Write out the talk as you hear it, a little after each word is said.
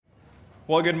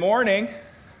Well, good morning.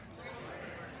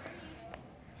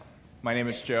 My name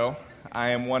is Joe. I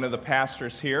am one of the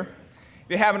pastors here.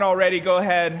 If you haven't already, go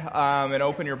ahead and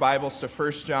open your Bibles to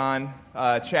 1 John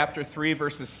chapter 3,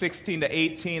 verses 16 to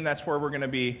 18. That's where we're going to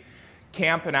be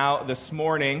camping out this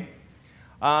morning.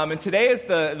 And today is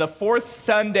the fourth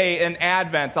Sunday in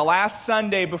Advent, the last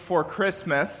Sunday before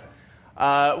Christmas,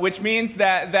 which means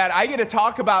that I get to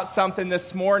talk about something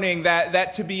this morning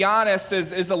that to be honest,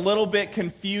 is a little bit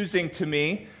confusing to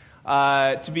me.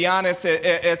 To be honest,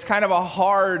 it's kind of a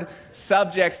hard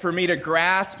subject for me to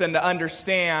grasp and to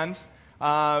understand,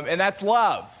 and that's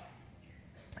love.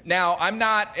 Now, I'm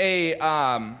not a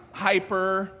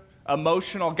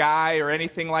hyper-emotional guy or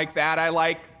anything like that. I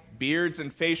like beards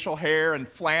and facial hair and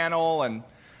flannel and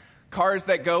cars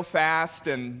that go fast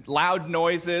and loud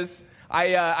noises.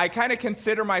 I kind of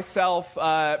consider myself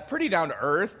pretty down to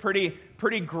earth,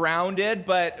 pretty grounded,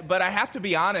 but I have to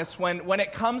be honest, when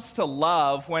it comes to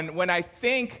love, when I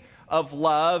think of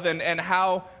love and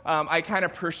how I kind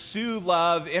of pursue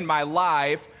love in my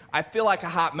life, I feel like a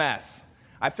hot mess.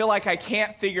 I feel like I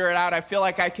can't figure it out. I feel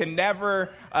like I can never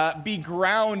be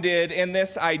grounded in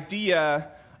this idea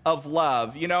of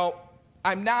love. You know,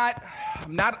 I'm not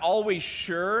always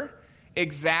sure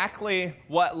exactly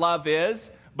what love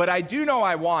is, but I do know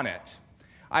I want it.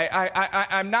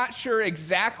 I'm not sure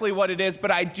exactly what it is,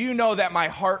 but I do know that my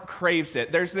heart craves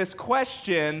it. There's this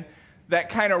question that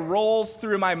kind of rolls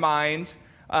through my mind.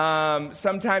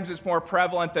 Sometimes it's more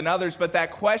prevalent than others, but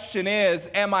that question is,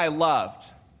 am I loved?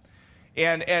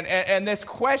 And this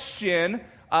question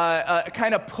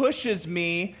kind of pushes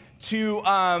me to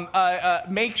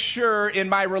make sure in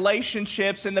my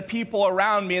relationships and the people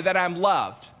around me that I'm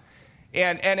loved.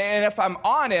 And if I'm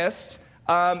honest,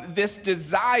 this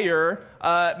desire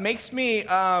makes me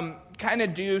kind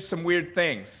of do some weird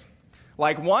things.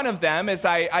 Like one of them is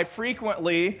I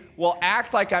frequently will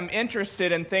act like I'm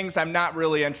interested in things I'm not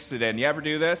really interested in. You ever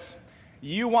do this?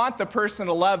 You want the person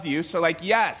to love you, so like,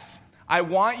 yes, I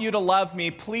want you to love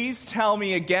me. Please tell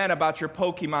me again about your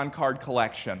Pokemon card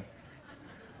collection.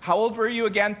 How old were you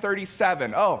again?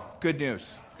 37. Oh, good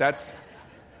news.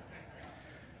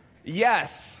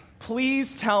 Yes.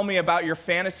 Please tell me about your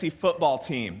fantasy football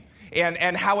team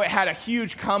and how it had a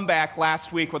huge comeback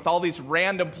last week with all these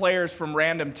random players from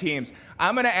random teams.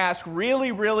 I'm going to ask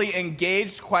really, really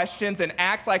engaged questions and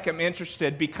act like I'm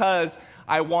interested because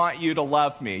I want you to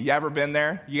love me. You ever been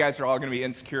there? You guys are all going to be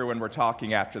insecure when we're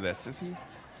talking after this.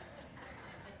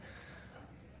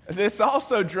 This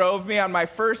also drove me on my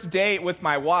first date with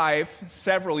my wife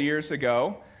several years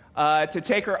ago. To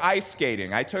take her ice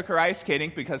skating. I took her ice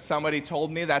skating because somebody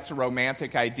told me that's a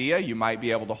romantic idea. You might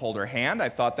be able to hold her hand. I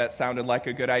thought that sounded like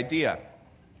a good idea.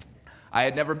 I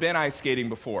had never been ice skating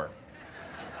before.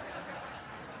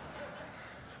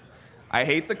 I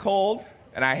hate the cold,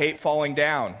 and I hate falling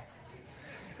down.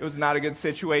 It was not a good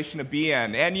situation to be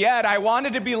in. And yet, I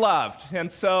wanted to be loved,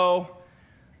 and so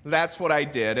that's what I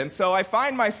did. And so I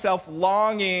find myself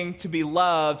longing to be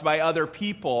loved by other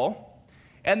people.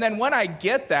 And then when I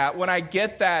get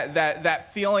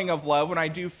that feeling of love, when I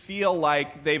do feel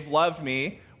like they've loved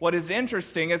me, what is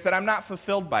interesting is that I'm not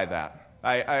fulfilled by that.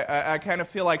 I kind of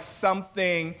feel like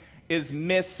something is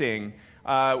missing.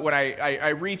 When I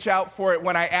reach out for it,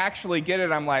 when I actually get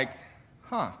it, I'm like,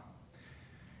 huh.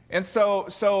 And so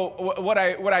what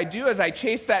I do is I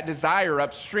chase that desire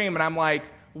upstream, and I'm like,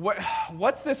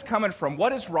 what's this coming from?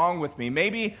 What is wrong with me?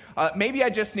 Maybe I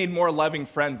just need more loving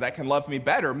friends that can love me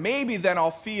better. Maybe then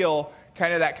I'll feel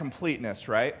kind of that completeness,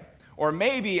 right? Or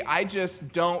maybe I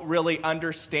just don't really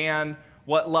understand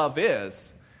what love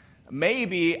is.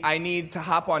 Maybe I need to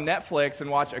hop on Netflix and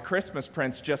watch A Christmas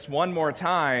Prince just one more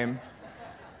time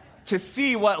to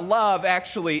see what love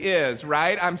actually is,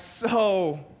 right? I'm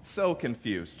so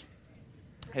confused.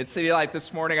 At City Light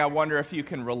this morning, I wonder if you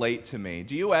can relate to me.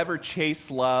 Do you ever chase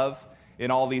love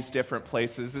in all these different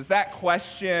places? Is that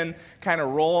question kind of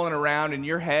rolling around in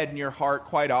your head and your heart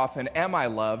quite often? Am I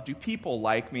loved? Do people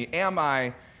like me? Am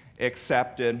I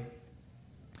accepted?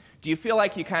 Do you feel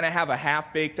like you kind of have a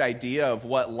half-baked idea of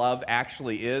what love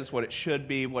actually is, what it should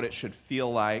be, what it should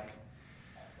feel like?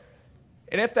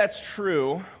 And if that's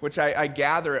true, which I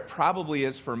gather it probably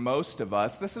is for most of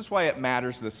us, this is why it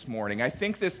matters this morning. I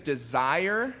think this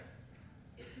desire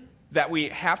that we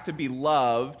have to be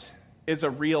loved is a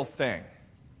real thing.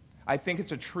 I think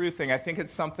it's a true thing. I think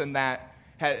it's something that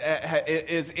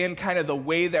is in kind of the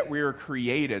way that we were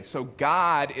created. So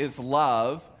God is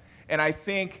love, and I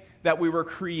think that we were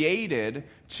created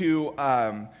to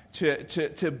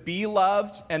be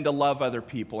loved and to love other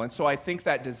people. And so I think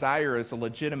that desire is a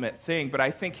legitimate thing, but I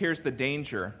think here's the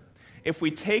danger, if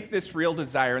we take this real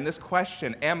desire and this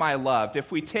question, am I loved?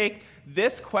 If we take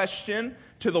this question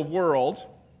to the world,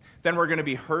 then we're going to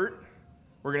be hurt,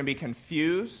 we're going to be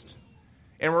confused,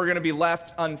 and we're going to be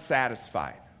left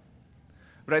unsatisfied.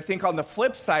 But I think on the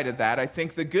flip side of that, I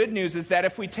think the good news is that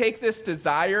if we take this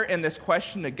desire and this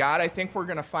question to God, I think we're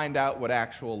going to find out what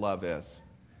actual love is.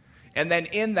 And then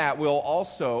in that, we'll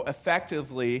also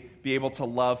effectively be able to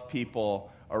love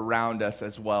people around us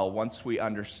as well once we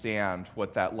understand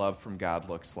what that love from God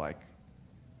looks like.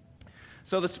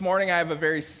 So this morning, I have a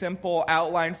very simple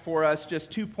outline for us,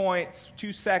 just 2 points,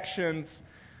 2 sections,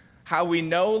 how we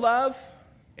know love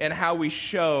and how we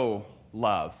show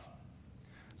love.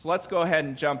 So let's go ahead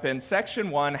and jump in. Section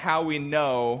 1, how we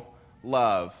know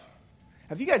love.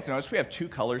 Have you guys noticed we have 2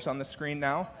 colors on the screen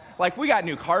now? Like, we got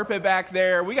new carpet back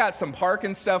there. We got some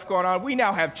parking stuff going on. We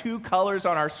now have 2 colors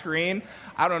on our screen.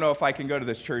 I don't know if I can go to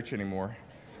this church anymore.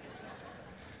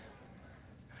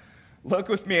 Look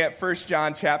with me at 1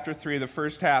 John chapter 3, the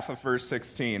first half of verse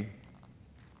 16.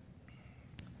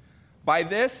 By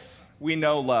this we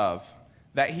know love,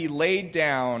 that he laid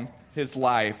down his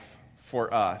life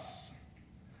for us.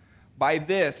 By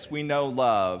this we know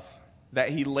love, that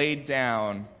he laid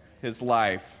down his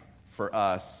life for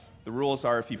us. The rules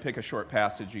are if you pick a short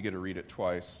passage, you get to read it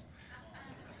twice.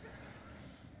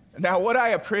 Now, what I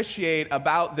appreciate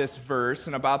about this verse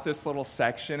and about this little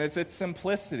section is its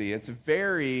simplicity. It's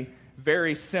very,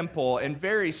 very simple and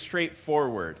very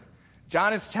straightforward.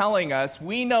 John is telling us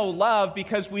we know love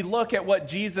because we look at what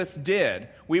Jesus did.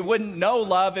 We wouldn't know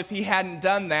love if he hadn't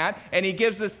done that. And he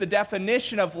gives us the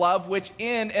definition of love, which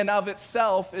in and of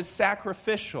itself is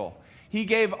sacrificial. He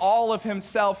gave all of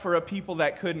himself for a people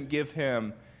that couldn't give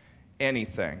him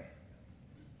anything.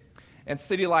 And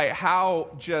City Light, how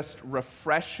just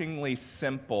refreshingly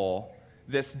simple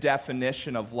this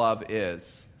definition of love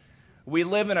is. We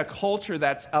live in a culture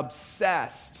that's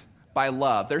obsessed by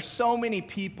love. There's so many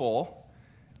people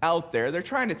out there. They're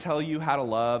trying to tell you how to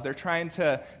love. They're trying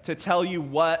to tell you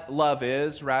what love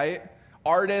is, right?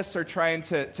 Artists are trying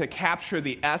to capture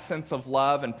the essence of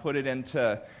love and put it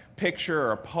into picture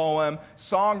or a poem.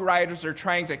 Songwriters are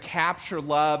trying to capture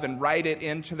love and write it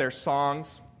into their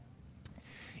songs.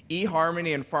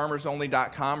 eHarmony and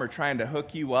FarmersOnly.com are trying to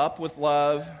hook you up with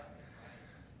love.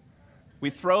 We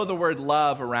throw the word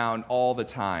love around all the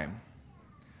time.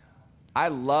 I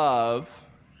love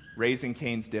Raising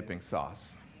Cane's dipping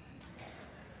sauce.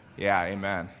 Yeah,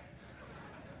 amen.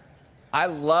 I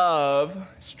love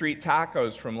street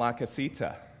tacos from La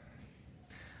Casita.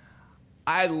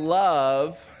 I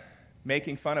love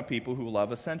making fun of people who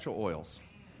love essential oils.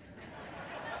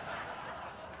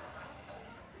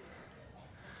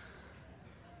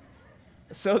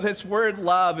 So this word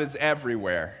love is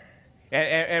everywhere.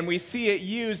 And we see it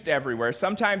used everywhere.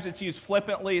 Sometimes it's used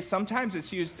flippantly. Sometimes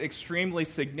it's used extremely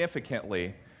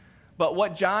significantly. But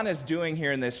what John is doing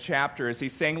here in this chapter is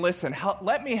he's saying, listen,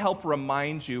 let me help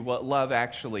remind you what love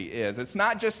actually is. It's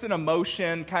not just an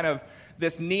emotion, kind of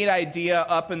this neat idea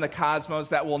up in the cosmos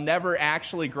that we'll never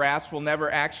actually grasp, we'll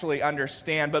never actually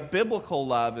understand. But biblical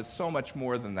love is so much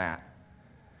more than that.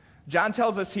 John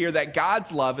tells us here that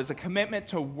God's love is a commitment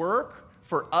to work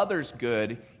for others'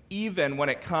 good, even when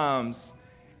it comes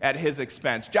at his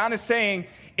expense. John is saying,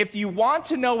 if you want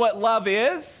to know what love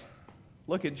is,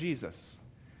 look at Jesus.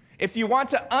 If you want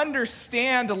to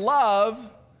understand love,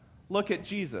 look at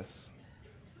Jesus.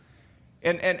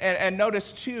 And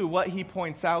notice, too, what he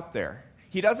points out there.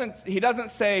 He doesn't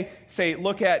say,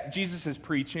 look at Jesus'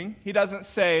 preaching. He doesn't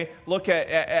say, look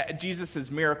at Jesus'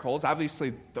 miracles.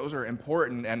 Obviously, those are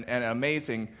important and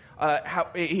amazing.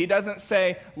 He doesn't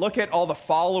say, look at all the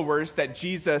followers that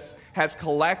Jesus has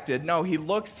collected. No, he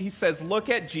says, look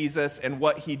at Jesus and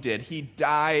what he did. He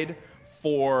died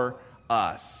for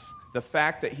us. The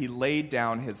fact that he laid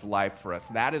down his life for us,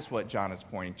 that is what John is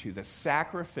pointing to, the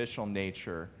sacrificial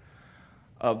nature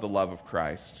of the love of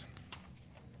Christ.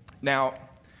 Now,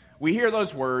 we hear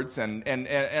those words, and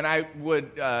I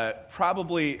would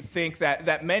probably think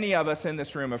that many of us in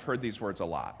this room have heard these words a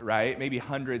lot, right? Maybe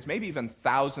hundreds, maybe even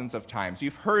thousands of times.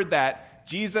 You've heard that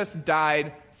Jesus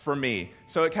died for me.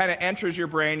 So it kind of enters your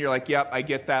brain. You're like, yep, I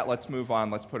get that. Let's move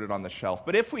on. Let's put it on the shelf.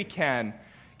 But if we can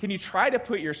you try to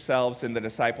put yourselves in the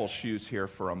disciples' shoes here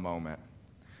for a moment?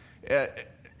 The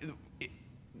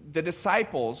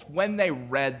disciples, when they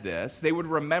read this, they would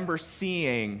remember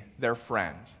seeing their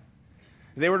friend.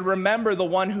 They would remember the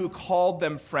one who called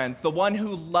them friends, the one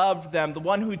who loved them, the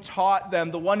one who taught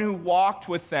them, the one who walked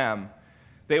with them.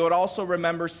 They would also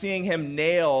remember seeing him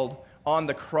nailed on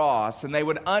the cross, and they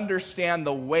would understand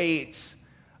the weight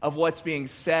of what's being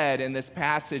said in this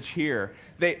passage here.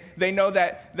 They know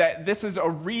that this is a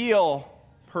real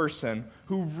person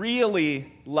who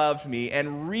really loved me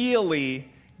and really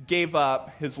gave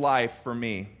up his life for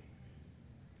me.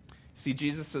 See,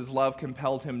 Jesus' love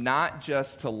compelled him not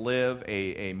just to live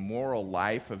a moral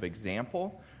life of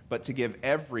example, but to give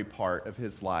every part of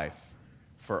his life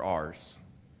for ours.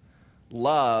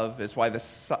 Love is why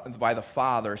the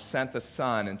Father sent the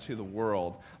Son into the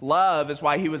world. Love is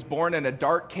why he was born in a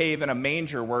dark cave in a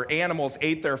manger where animals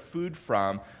ate their food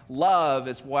from. Love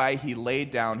is why he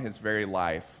laid down his very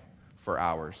life for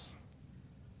ours.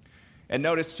 And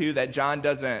notice, too, that John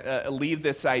doesn't leave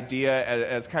this idea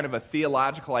as kind of a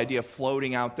theological idea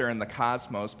floating out there in the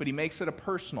cosmos, but he makes it a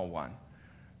personal one,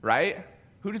 right?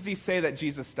 Who does he say that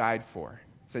Jesus died for?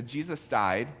 He said Jesus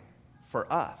died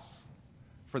for us.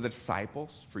 For the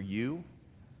disciples, for you,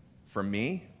 for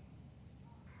me.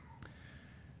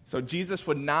 So Jesus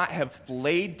would not have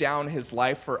laid down his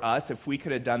life for us if we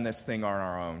could have done this thing on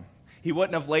our own. He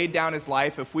wouldn't have laid down his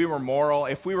life if we were moral,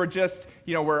 if we were just,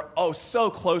 we're so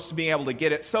close to being able to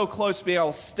get it, so close to being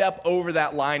able to step over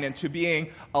that line into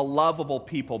being a lovable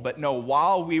people. But no,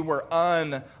 while we were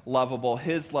unlovable,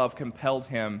 his love compelled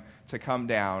him to come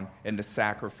down and to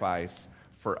sacrifice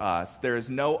for us. There is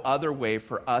no other way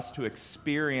for us to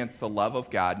experience the love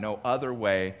of God, no other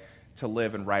way to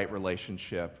live in right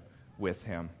relationship with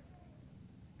him.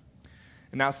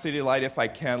 And now, City Light, if I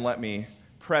can, let me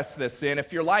press this in.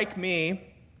 If you're like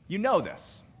me, you know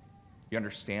this. You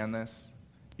understand this.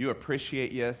 You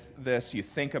appreciate this. You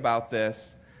think about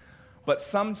this. But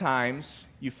sometimes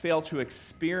you fail to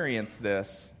experience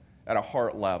this at a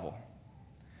heart level.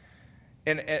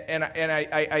 And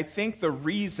I think the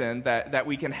reason that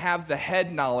we can have the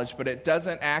head knowledge, but it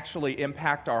doesn't actually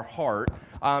impact our heart,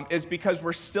 is because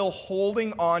we're still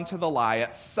holding on to the lie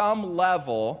at some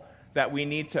level that we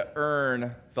need to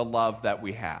earn the love that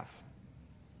we have.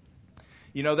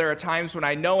 There are times when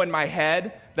I know in my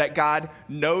head that God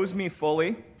knows me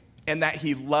fully and that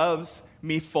he loves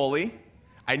me fully.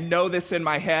 I know this in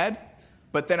my head,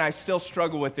 but then I still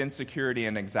struggle with insecurity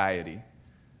and anxiety.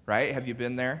 Right? Have you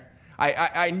been there?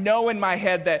 I know in my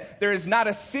head that there is not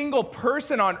a single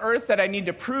person on earth that I need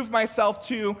to prove myself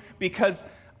to because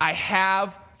I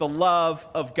have the love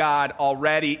of God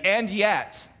already. And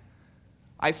yet,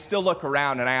 I still look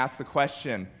around and I ask the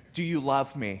question, do you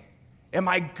love me? Am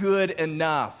I good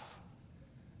enough?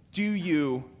 Do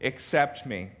you accept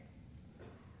me?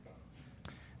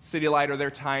 City Light, are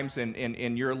there times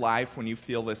in your life when you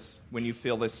feel this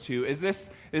too?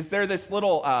 Is there this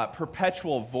little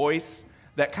perpetual voice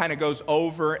that kind of goes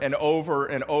over and over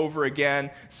and over again,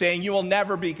 saying you will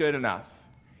never be good enough?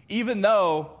 Even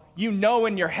though you know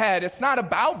in your head it's not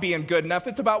about being good enough,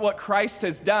 it's about what Christ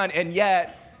has done, and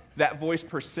yet that voice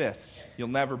persists. You'll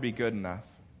never be good enough.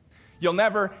 You'll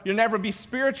never be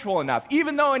spiritual enough.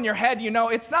 Even though in your head you know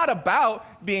it's not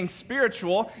about being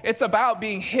spiritual, it's about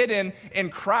being hidden in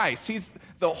Christ.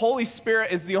 The Holy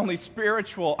Spirit is the only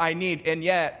spiritual I need, and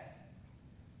yet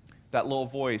that little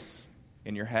voice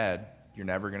in your head, you're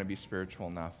never going to be spiritual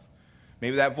enough.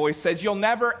 Maybe that voice says you'll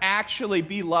never actually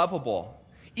be lovable.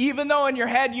 Even though in your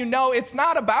head you know it's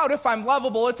not about if I'm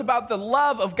lovable, it's about the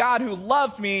love of God who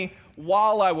loved me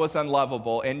while I was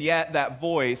unlovable. And yet that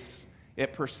voice,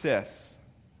 it persists.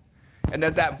 And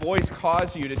does that voice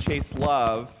cause you to chase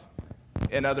love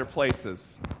in other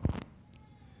places?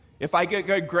 If I get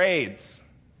good grades,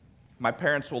 my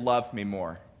parents will love me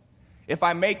more. If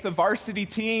I make the varsity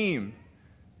team,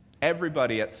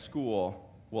 everybody at school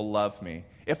will love me.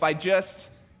 If I just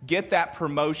get that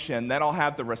promotion, then I'll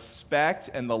have the respect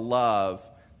and the love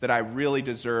that I really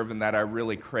deserve and that I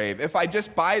really crave. If I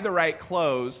just buy the right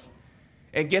clothes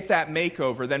and get that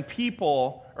makeover, then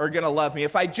people are going to love me.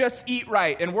 If I just eat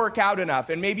right and work out enough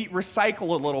and maybe recycle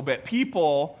a little bit,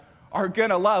 people are going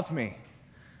to love me,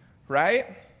 right?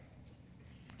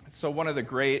 So one of the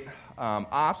great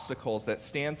obstacles that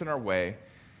stands in our way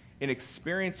in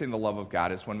experiencing the love of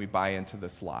God is when we buy into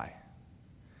this lie,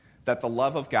 that the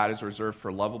love of God is reserved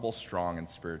for lovable, strong, and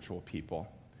spiritual people.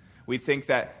 We think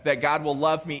that God will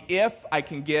love me if I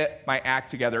can get my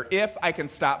act together, if I can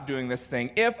stop doing this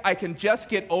thing, if I can just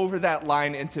get over that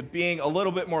line into being a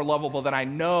little bit more lovable, then I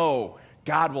know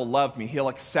God will love me, he'll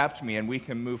accept me, and we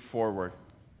can move forward.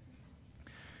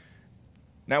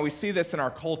 Now, we see this in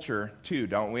our culture, too,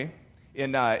 don't we?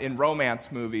 In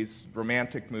romance movies,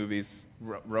 romantic movies,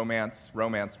 romance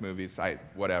movies,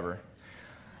 whatever.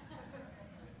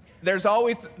 There's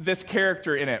always this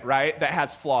character in it, right, that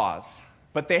has flaws,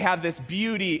 but they have this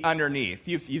beauty underneath.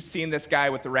 You've seen this guy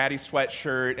with the ratty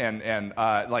sweatshirt and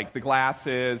like the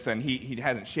glasses, and he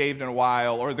hasn't shaved in a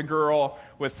while, or the girl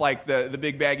with like the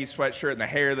big baggy sweatshirt and the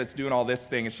hair that's doing all this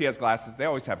thing, and she has glasses. They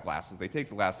always have glasses. They take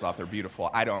the glasses off. They're beautiful.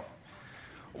 I don't.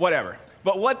 Whatever.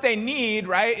 But what they need,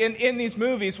 right, in these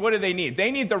movies, what do they need?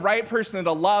 They need the right person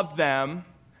to love them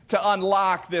to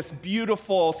unlock this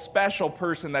beautiful, special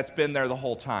person that's been there the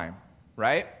whole time,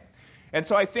 right? And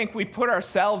so I think we put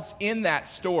ourselves in that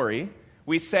story.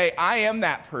 We say, I am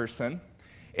that person,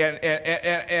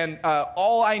 and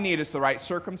all I need is the right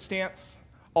circumstance.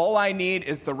 All I need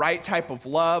is the right type of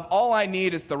love. All I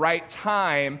need is the right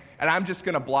time, and I'm just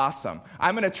going to blossom.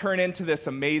 I'm going to turn into this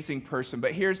amazing person.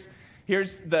 But here's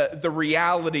the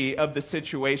reality of the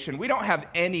situation. We don't have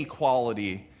any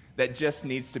quality that just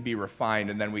needs to be refined,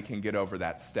 and then we can get over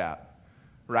that step,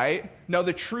 right? No,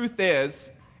 the truth is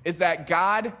that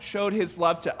God showed his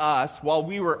love to us while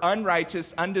we were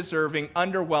unrighteous, undeserving,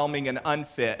 underwhelming, and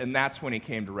unfit, and that's when he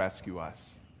came to rescue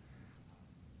us.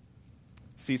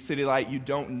 See, City Light, you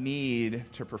don't need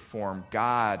to perform.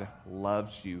 God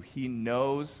loves you. He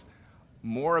knows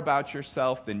more about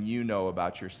yourself than you know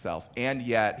about yourself, and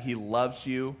yet he loves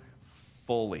you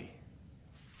fully.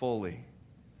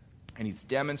 And he's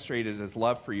demonstrated his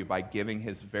love for you by giving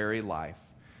his very life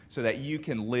so that you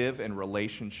can live in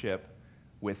relationship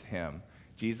with him.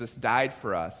 Jesus died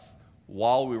for us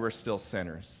while we were still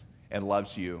sinners and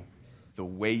loves you the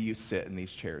way you sit in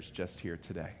these chairs just here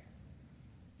today.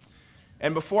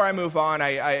 And before I move on,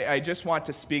 I just want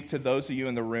to speak to those of you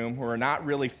in the room who are not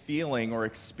really feeling or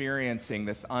experiencing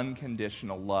this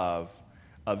unconditional love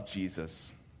of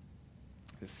Jesus,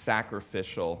 this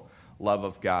sacrificial love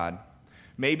of God.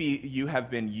 Maybe you have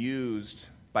been used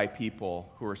by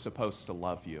people who are supposed to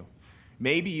love you.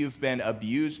 Maybe you've been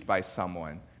abused by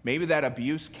someone. Maybe that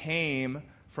abuse came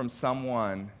from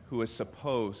someone who is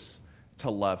supposed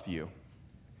to love you.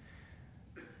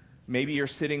 Maybe you're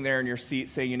sitting there in your seat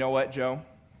saying, you know what, Joe?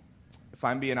 If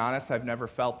I'm being honest, I've never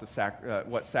felt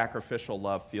what sacrificial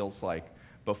love feels like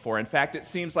before. In fact, it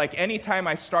seems like any time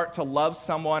I start to love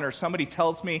someone or somebody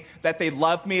tells me that they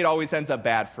love me, it always ends up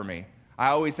bad for me. I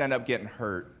always end up getting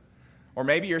hurt. Or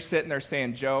maybe you're sitting there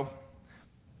saying, Joe,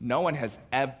 no one has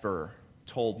ever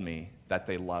told me that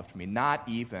they loved me, not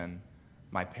even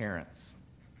my parents.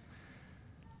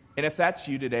 And if that's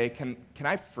you today, can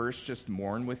I first just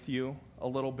mourn with you a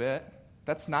little bit?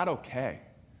 That's not okay.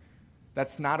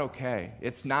 That's not okay.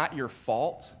 It's not your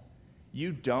fault.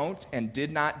 You don't and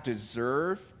did not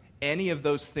deserve any of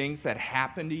those things that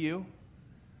happened to you.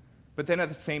 But then at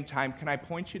the same time, can I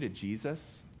point you to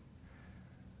Jesus?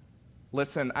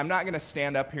 Listen, I'm not going to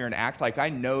stand up here and act like I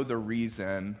know the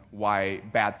reason why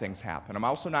bad things happen. I'm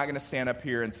also not going to stand up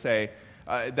here and say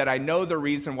that I know the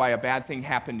reason why a bad thing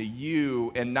happened to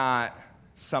you and not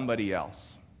somebody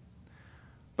else.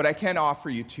 But I can offer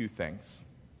you two things.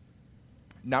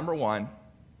 Number one,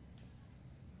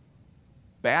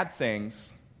 bad things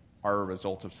are a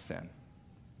result of sin.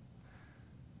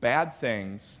 Bad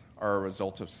things are a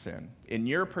result of sin. In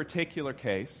your particular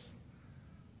case,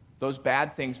 those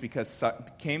bad things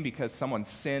came because someone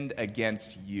sinned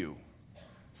against you.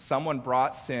 Someone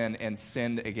brought sin and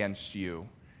sinned against you,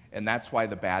 and that's why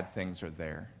the bad things are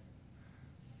there.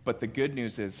 But the good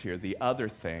news is here, the other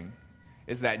thing,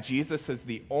 is that Jesus is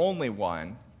the only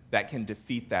one that can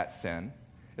defeat that sin.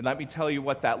 And let me tell you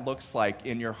what that looks like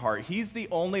in your heart. He's the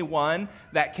only one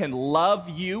that can love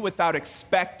you without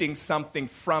expecting something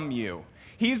from you.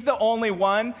 He's the only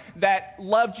one that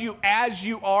loved you as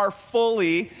you are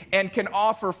fully and can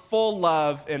offer full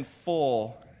love and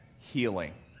full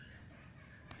healing.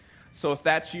 So if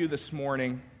that's you this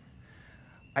morning,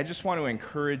 I just want to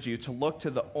encourage you to look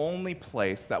to the only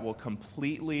place that will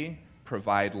completely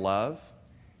provide love,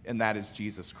 and that is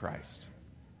Jesus Christ.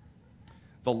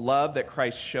 The love that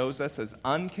Christ shows us is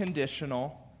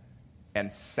unconditional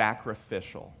and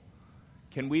sacrificial.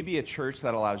 Can we be a church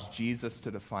that allows Jesus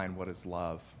to define what is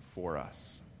love for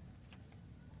us?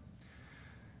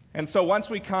 And so once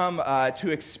we come to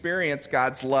experience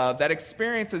God's love, that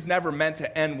experience is never meant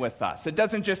to end with us. It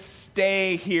doesn't just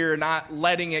stay here, not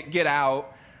letting it get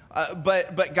out.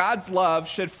 But God's love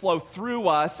should flow through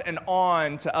us and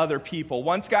on to other people.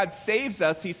 Once God saves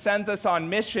us, he sends us on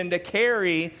mission to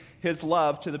carry his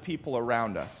love to the people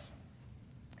around us.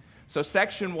 So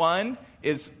section 1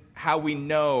 is how we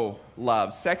know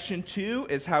love. Section 2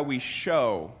 is how we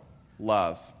show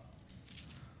love.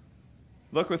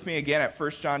 Look with me again at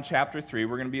 1 John chapter 3.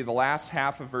 We're going to be the last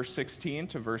half of verse 16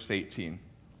 to verse 18.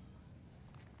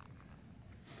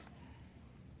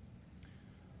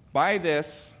 By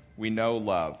this we know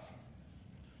love.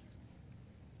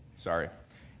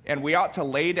 And we ought to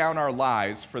lay down our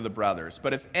lives for the brothers.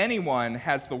 But if anyone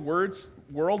has the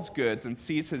world's goods and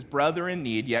sees his brother in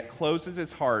need, yet closes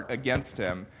his heart against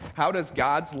him, how does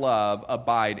God's love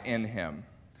abide in him?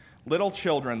 Little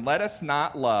children, let us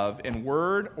not love in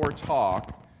word or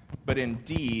talk, but in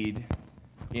deed,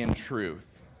 in truth.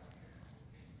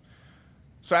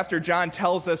 So after John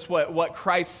tells us what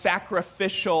Christ's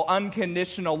sacrificial,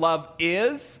 unconditional love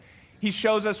is, he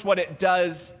shows us what it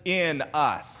does in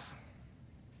us.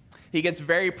 He gets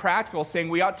very practical, saying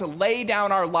we ought to lay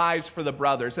down our lives for the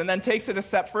brothers, and then takes it a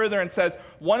step further and says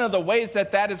one of the ways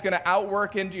that is going to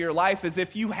outwork into your life is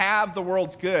if you have the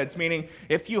world's goods, meaning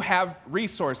if you have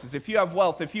resources, if you have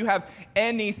wealth, if you have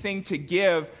anything to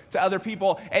give to other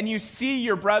people, and you see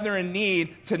your brother in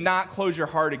need, to not close your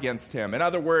heart against him. In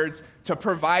other words, to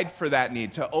provide for that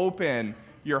need, to open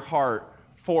your heart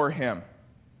for him.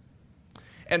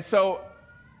 And so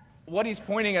what he's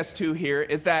pointing us to here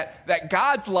is that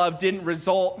God's love didn't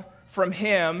result from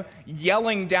him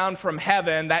yelling down from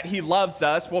heaven that he loves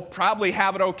us. We'll probably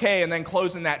have it okay, and then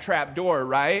closing that trap door,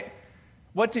 right?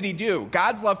 What did he do?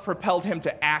 God's love propelled him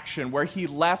to action where he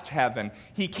left heaven.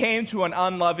 He came to an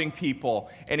unloving people,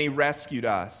 and he rescued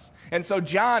us. And so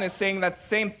John is saying that the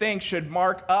same thing should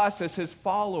mark us as his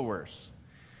followers.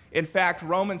 In fact,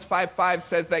 Romans 5:5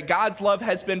 says that God's love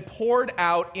has been poured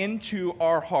out into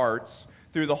our hearts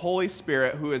through the Holy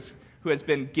Spirit who has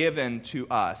been given to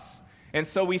us. And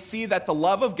so we see that the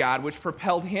love of God, which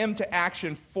propelled him to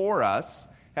action for us,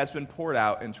 has been poured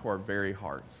out into our very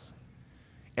hearts.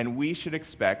 And we should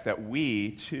expect that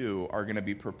we, too, are going to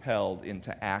be propelled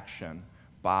into action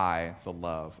by the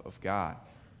love of God.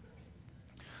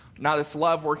 Now, this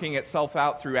love working itself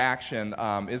out through action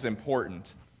is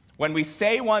important. When we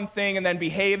say one thing and then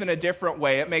behave in a different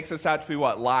way, it makes us out to be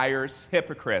what? Liars,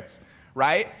 hypocrites.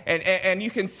 Right? And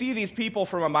you can see these people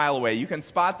from a mile away. You can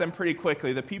spot them pretty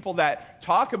quickly. The people that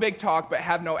talk a big talk but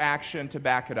have no action to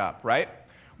back it up, right?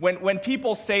 When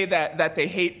people say that they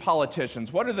hate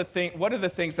politicians, what are the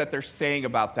things that they're saying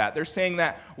about that? They're saying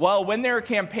that, well, when they were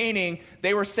campaigning,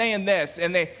 they were saying this,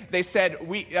 and they said,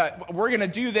 we're going to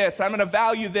do this, I'm going to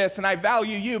value this, and I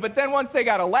value you. But then once they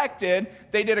got elected,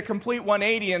 they did a complete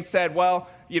 180 and said, well,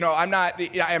 I'm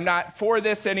not for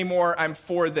this anymore, I'm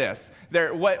for this.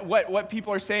 What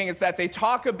people are saying is that they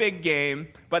talk a big game,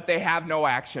 but they have no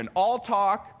action. All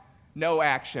talk, no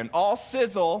action. All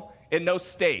sizzle, and no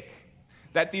steak.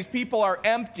 That these people are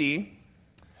empty,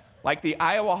 like the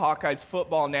Iowa Hawkeyes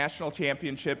football national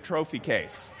championship trophy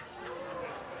case.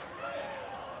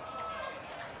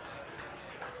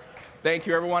 Thank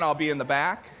you, everyone. I'll be in the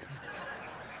back.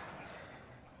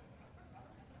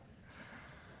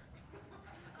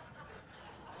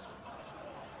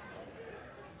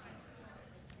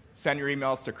 Send your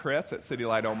emails to Chris at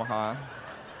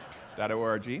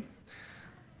citylightomaha.org.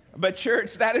 But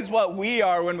church, that is what we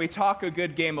are when we talk a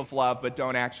good game of love but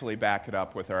don't actually back it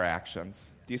up with our actions.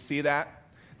 Do you see that?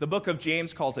 The book of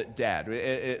James calls it dead.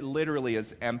 It literally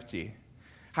is empty.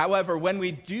 However, when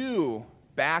we do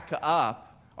back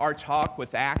up our talk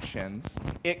with actions,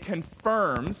 it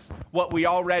confirms what we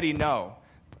already know,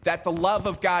 that the love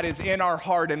of God is in our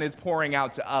heart and is pouring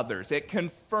out to others. It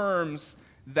confirms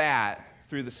that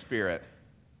through the Spirit.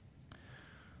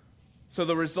 So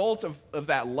the result of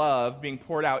that love being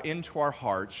poured out into our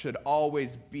hearts should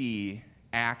always be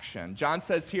action. John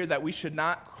says here that we should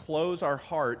not close our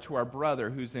heart to our brother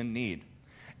who's in need.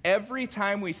 Every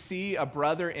time we see a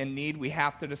brother in need, we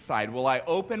have to decide, will I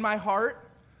open my heart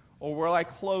or will I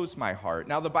close my heart?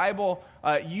 Now, the Bible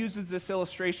uses this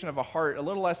illustration of a heart a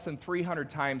little less than 300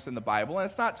 times in the Bible, and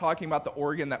it's not talking about the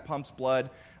organ that pumps blood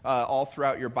all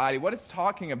throughout your body. What it's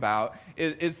talking about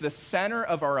is the center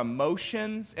of our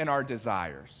emotions and our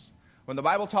desires. When the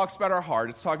Bible talks about our heart,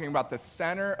 it's talking about the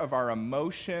center of our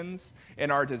emotions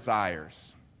and our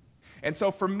desires. And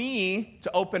so for me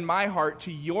to open my heart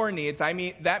to your needs,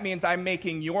 that means I'm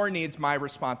making your needs my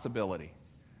responsibility.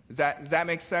 Does that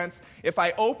make sense? If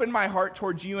I open my heart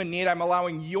towards you in need, I'm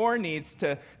allowing your needs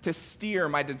to steer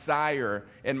my desire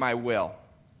and my will.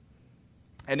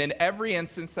 And in every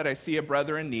instance that I see a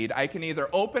brother in need, I can either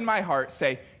open my heart,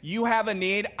 say, you have a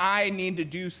need, I need to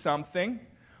do something,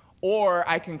 or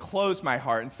I can close my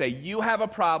heart and say, you have a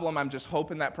problem, I'm just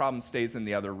hoping that problem stays in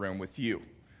the other room with you,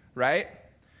 right?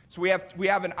 So we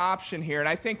have an option here, and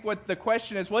I think what the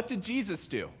question is, what did Jesus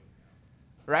do?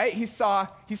 Right? He saw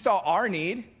our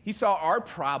need, he saw our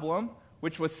problem,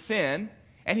 which was sin,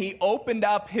 and he opened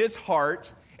up his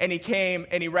heart, and he came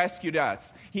and he rescued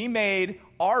us. He made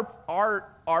our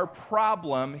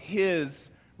problem his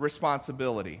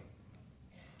responsibility.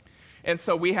 And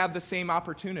so we have the same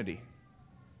opportunity.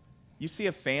 You see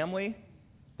a family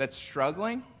that's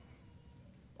struggling,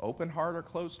 open heart or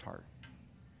closed heart.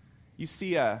 You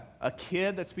see a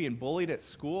kid that's being bullied at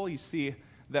school, you see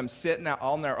them sitting out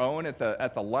on their own at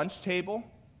the lunch table,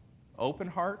 open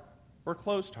heart or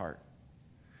closed heart.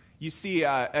 You see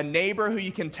a neighbor who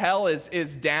you can tell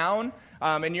is down,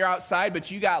 and you're outside, but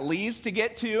you got leaves to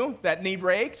get to that need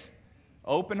raked.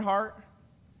 Open heart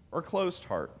or closed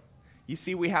heart. You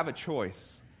see, we have a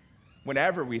choice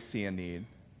whenever we see a need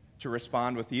to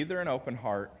respond with either an open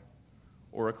heart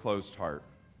or a closed heart.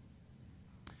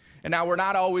 And now we're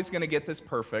not always going to get this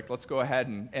perfect. Let's go ahead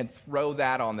and throw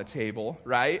that on the table,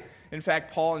 right? In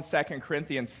fact, Paul in 2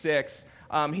 Corinthians 6,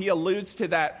 he alludes to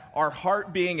that our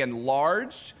heart being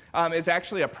enlarged is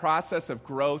actually a process of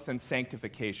growth and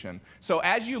sanctification. So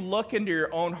as you look into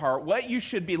your own heart, what you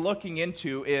should be looking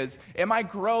into is, am I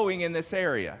growing in this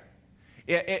area?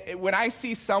 When I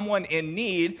see someone in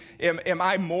need, am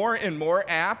I more and more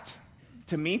apt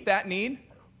to meet that need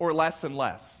or less and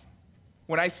less?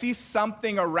 When I see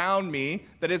something around me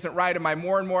that isn't right, am I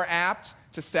more and more apt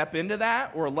to step into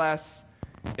that or less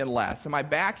and less? Am I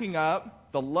backing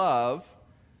up the love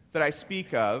that I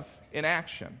speak of in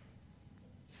action?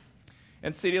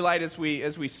 And City Light, as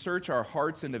we search our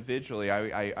hearts individually,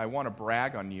 I want to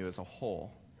brag on you as a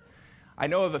whole. I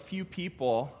know of a few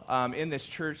people in this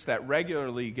church that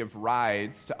regularly give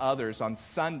rides to others on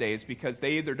Sundays because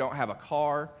they either don't have a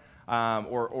car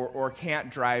or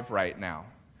can't drive right now.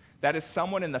 That is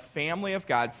someone in the family of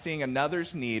God seeing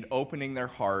another's need, opening their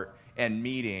heart, and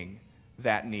meeting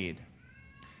that need.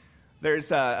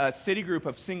 There's a city group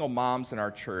of single moms in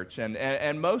our church,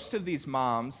 and most of these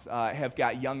moms have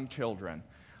got young children,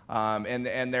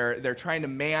 and they're trying to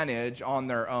manage on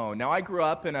their own. Now, I grew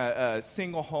up in a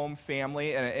single home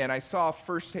family, and I saw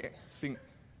firsthand. Did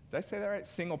I say that right?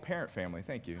 Single parent family.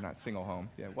 Thank you. Not single home.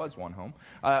 Yeah, it was one home.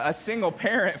 A single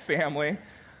parent family.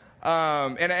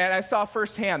 And I saw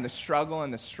firsthand the struggle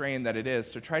and the strain that it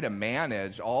is to try to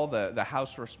manage all the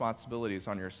house responsibilities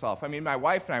on yourself. I mean, my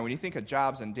wife and I, when you think of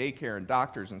jobs and daycare and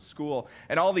doctors and school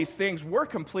and all these things, we're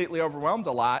completely overwhelmed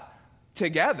a lot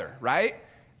together, right?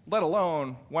 Let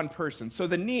alone one person. So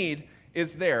the need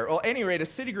is there. Well, at any rate, a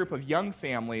city group of young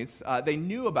families, they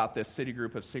knew about this city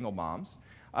group of single moms,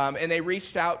 and they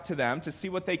reached out to them to see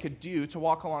what they could do to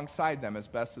walk alongside them as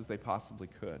best as they possibly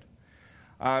could.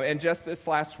 And just this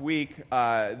last week,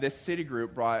 this city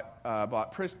group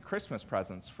bought Christmas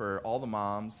presents for all the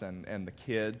moms and the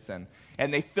kids, and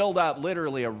they filled out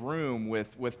literally a room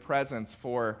with presents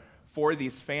for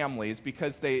these families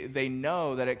because they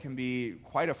know that it can be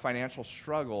quite a financial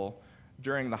struggle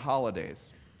during the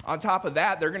holidays. On top of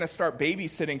that, they're going to start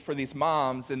babysitting for these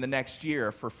moms in the next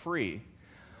year for free.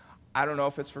 I don't know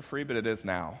if it's for free, but it is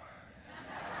now.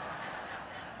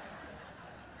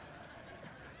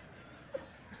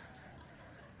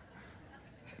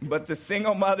 But the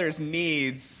single mother's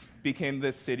needs became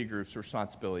this city group's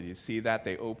responsibility. You see that?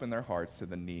 They opened their hearts to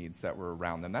the needs that were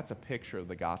around them. That's a picture of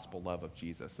the gospel love of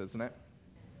Jesus, isn't it?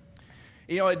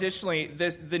 You know, additionally,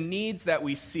 the needs that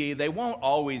we see, they won't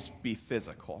always be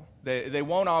physical. They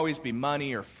won't always be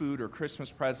money or food or Christmas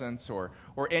presents or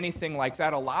anything like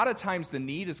that. A lot of times the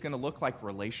need is going to look like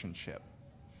relationship.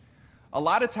 A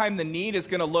lot of time the need is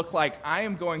going to look like, I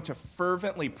am going to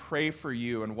fervently pray for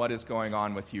you and what is going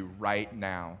on with you right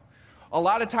now. A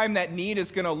lot of time that need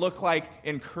is going to look like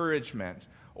encouragement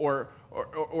or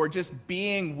just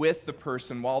being with the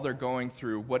person while they're going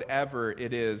through whatever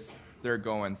it is they're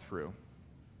going through.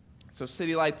 So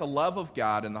City Light, the love of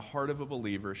God in the heart of a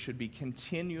believer should be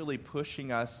continually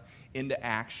pushing us into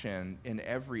action in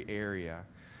every area.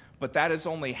 But that is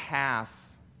only half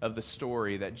of the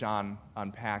story that John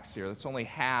unpacks here. That's only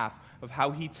half of how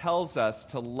he tells us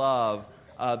to love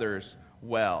others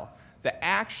well. The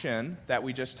action that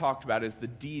we just talked about is the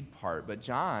deed part, but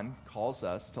John calls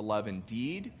us to love in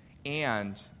deed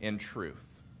and in truth.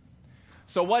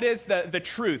 So what is the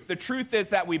truth? The truth is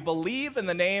that we believe in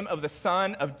the name of the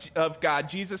Son of God,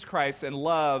 Jesus Christ, and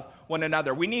love one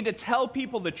another. We need to tell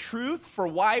people the truth for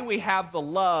why we have the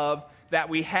love that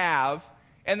we have,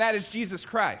 and that is Jesus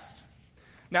Christ.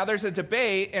 Now, there's a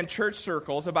debate in church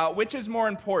circles about which is more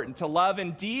important, to love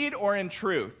in deed or in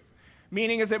truth.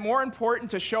 Meaning, is it more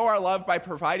important to show our love by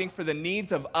providing for the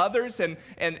needs of others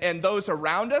and those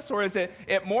around us, or is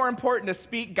it more important to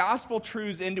speak gospel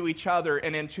truths into each other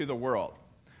and into the world?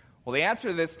 Well, the answer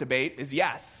to this debate is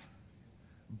yes.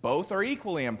 Both are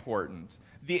equally important.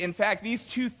 In fact, these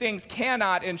two things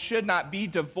cannot and should not be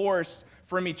divorced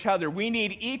from each other. We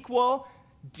need equal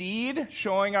deed,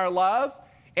 showing our love,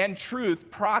 and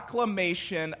truth,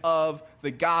 proclamation of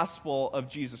the gospel of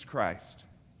Jesus Christ.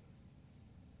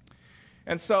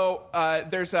 And so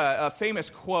there's a famous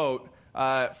quote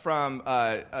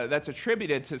that's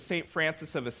attributed to St.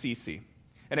 Francis of Assisi.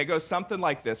 And it goes something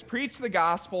like this: preach the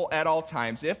gospel at all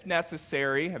times. If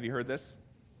necessary, have you heard this?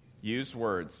 Use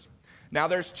words. Now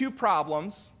there's two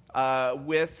problems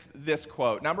with this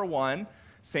quote. Number one,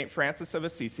 St. Francis of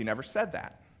Assisi never said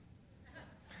that.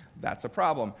 That's a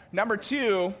problem. Number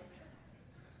two,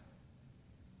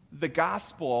 the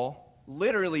gospel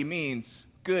literally means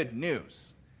good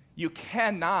news. You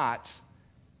cannot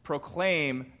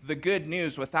proclaim the good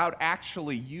news without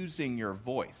actually using your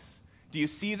voice. Do you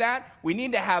see that? We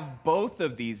need to have both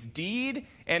of these, deed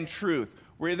and truth.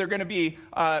 We're either going to be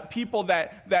people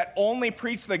that only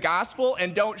preach the gospel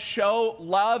and don't show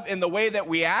love in the way that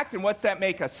we act, and what's that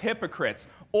make us? Hypocrites.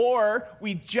 Or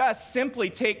we just simply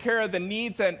take care of the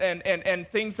needs and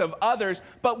things of others,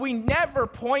 but we never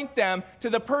point them to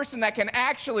the person that can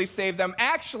actually save them,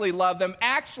 actually love them,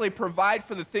 actually provide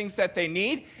for the things that they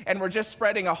need, and we're just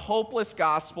spreading a hopeless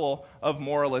gospel of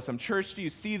moralism. Church, do you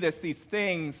see this? These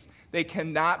things, they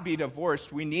cannot be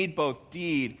divorced. We need both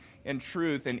deed and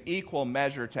truth in equal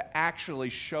measure to actually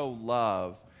show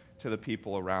love to the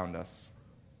people around us.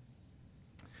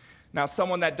 Now,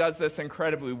 someone that does this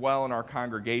incredibly well in our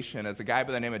congregation is a guy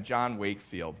by the name of John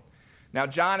Wakefield. Now,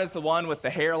 John is the one with the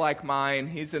hair like mine.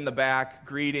 He's in the back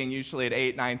greeting, usually at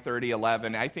 8, 9:30,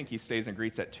 11. I think he stays and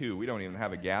greets at 2. We don't even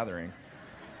have a gathering.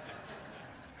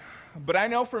 But I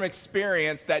know from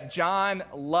experience that John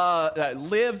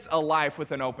lives a life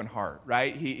with an open heart,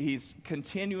 right? He's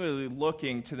continually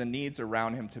looking to the needs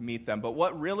around him to meet them. But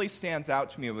what really stands out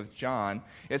to me with John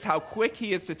is how quick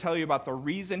he is to tell you about the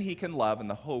reason he can love and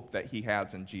the hope that he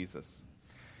has in Jesus.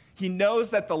 He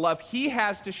knows that the love he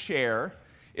has to share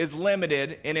is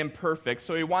limited and imperfect,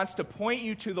 so he wants to point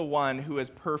you to the one who is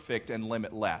perfect and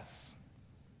limitless.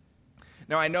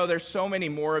 Now, I know there's so many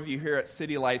more of you here at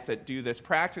City Light that do this.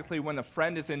 Practically, when a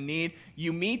friend is in need,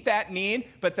 you meet that need,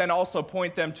 but then also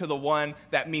point them to the one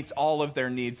that meets all of their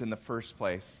needs in the first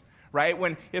place, right?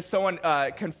 If someone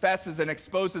confesses and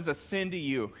exposes a sin to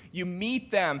you, you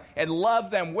meet them and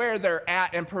love them where they're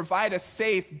at and provide a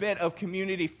safe bit of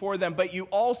community for them, but you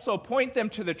also point them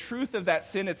to the truth of that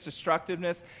sin, its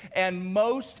destructiveness, and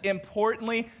most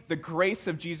importantly, the grace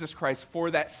of Jesus Christ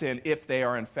for that sin if they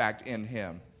are in fact in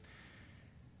him.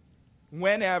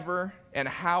 Whenever and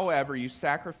however you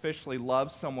sacrificially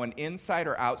love someone inside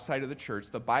or outside of the church,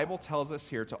 the Bible tells us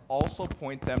here to also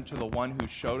point them to the one who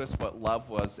showed us what love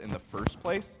was in the first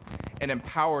place and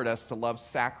empowered us to love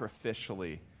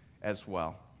sacrificially as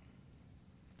well.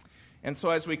 And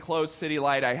so as we close City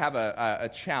Light, I have a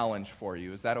challenge for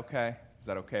you. Is that okay? Is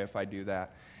that okay if I do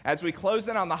that? As we close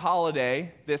in on the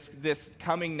holiday, this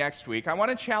coming next week, I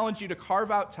want to challenge you to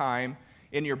carve out time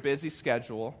in your busy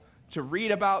schedule to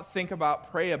read about, think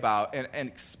about, pray about, and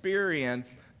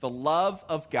experience the love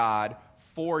of God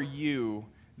for you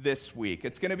this week.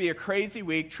 It's going to be a crazy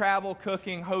week. Travel,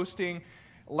 cooking, hosting,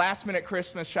 last-minute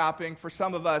Christmas shopping. For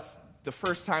some of us, the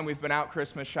first time we've been out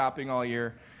Christmas shopping all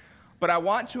year. But I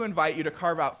want to invite you to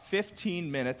carve out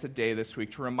 15 minutes a day this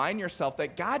week to remind yourself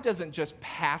that God doesn't just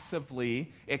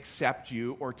passively accept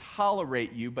you or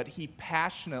tolerate you, but he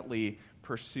passionately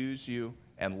pursues you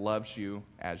and loves you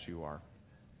as you are.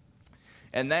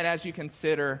 And then as you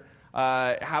consider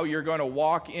how you're going to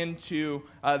walk into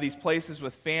these places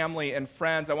with family and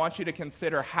friends, I want you to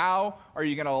consider how are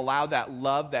you going to allow that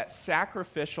love, that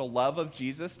sacrificial love of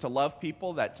Jesus to love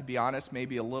people that, to be honest, may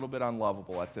be a little bit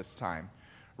unlovable at this time,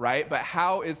 right? But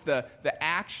how is the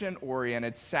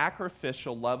action-oriented,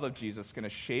 sacrificial love of Jesus going to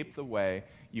shape the way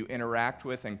you interact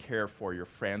with and care for your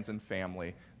friends and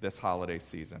family this holiday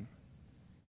season?